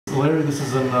Larry, this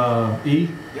is in E?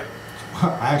 Yep.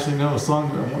 I actually know a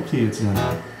song that what key it's in.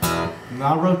 And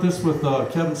I wrote this with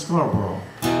Kevin Scarborough.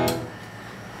 Let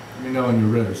me know when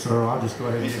you're ready, sir. I'll just go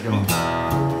ahead and get going.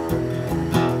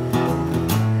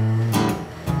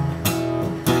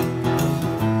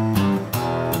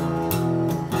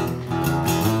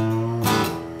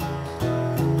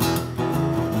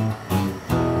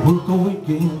 Work a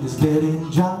weekend is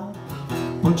dead-end job.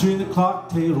 Punching the clock,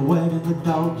 tail wagging the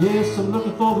dog. Yes, I'm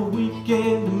looking for the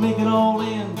weekend to make it all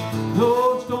in.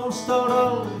 No, it's gonna start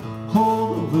all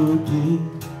over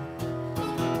again.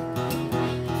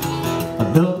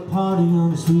 Another party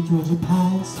on the sweet Georgia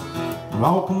pines. We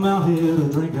all come out here to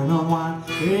drink and unwind.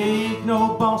 Ain't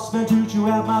no boss gonna toot you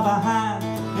out my behind.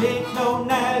 Ain't no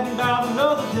nagging about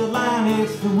another deadline.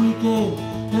 It's the weekend,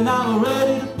 and I'm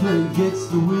ready to play. It's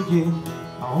the weekend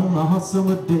on a hot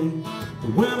summer day. The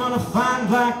women are fine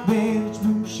black men, it's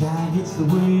moonshine, it's the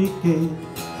weekend.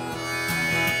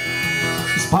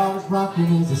 The spot is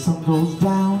rocking as the sun goes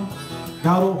down.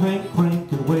 Got old Hank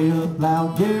cranking way up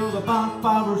loud. Yeah, the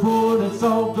bonfire's roaring, it's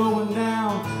all going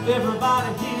down.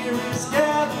 Everybody here is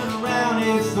gathering around.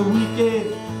 It's the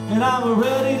weekend, and I'm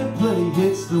ready to play.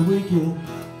 It's the weekend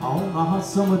on a hot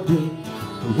summer day.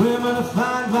 The women are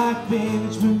fine black men,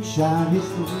 it's moonshine, it's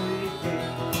the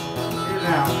weekend. Here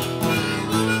now.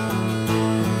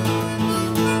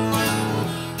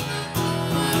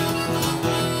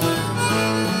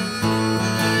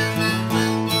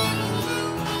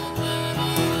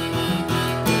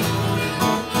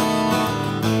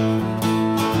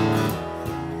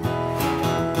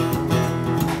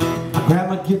 Grab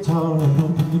my guitar and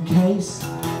open the case.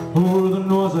 Over the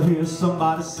noise I hear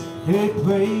somebody say, hey,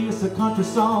 play it's a country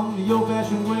song the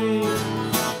old-fashioned way.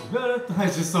 I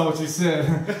just saw what you said.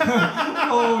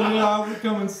 Oh yeah, I would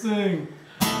come and sing.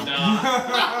 No.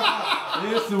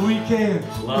 It's the weekend,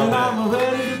 and I'm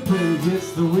ready to play.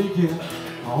 It's the weekend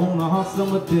on a hot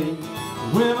summer day.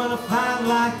 Women are fine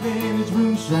like men, it's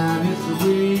moonshine. It's the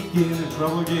weekend and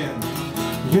trouble again.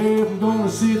 Yeah, I'm gonna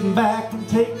sit back and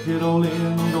take it all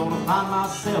in. I'm gonna find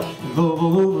myself in love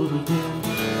all over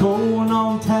again. Going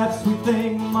on tap, sweet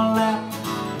thing in my lap.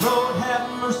 Lord have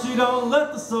mercy, don't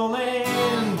let the soul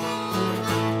in.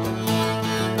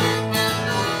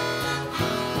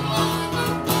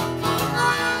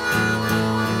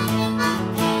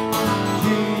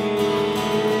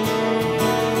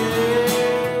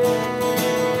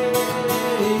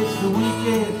 It's the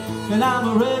weekend, and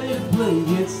I'm ready to play.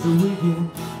 It's the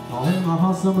weekend on a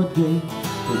hot summer day.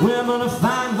 The women are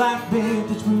fine like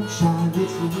vintage moonshine.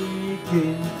 It's the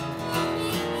weekend.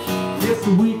 It's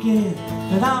the weekend,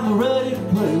 and I'm ready to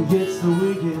play. It's the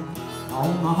weekend on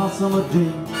a hot summer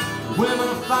day. The women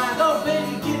are fine. Oh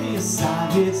baby, give me a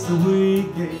sign. It's the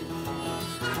weekend.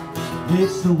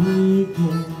 It's the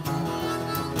weekend.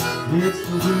 It's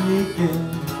the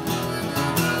weekend.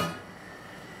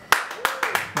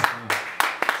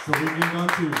 So we meet on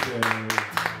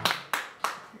Tuesday.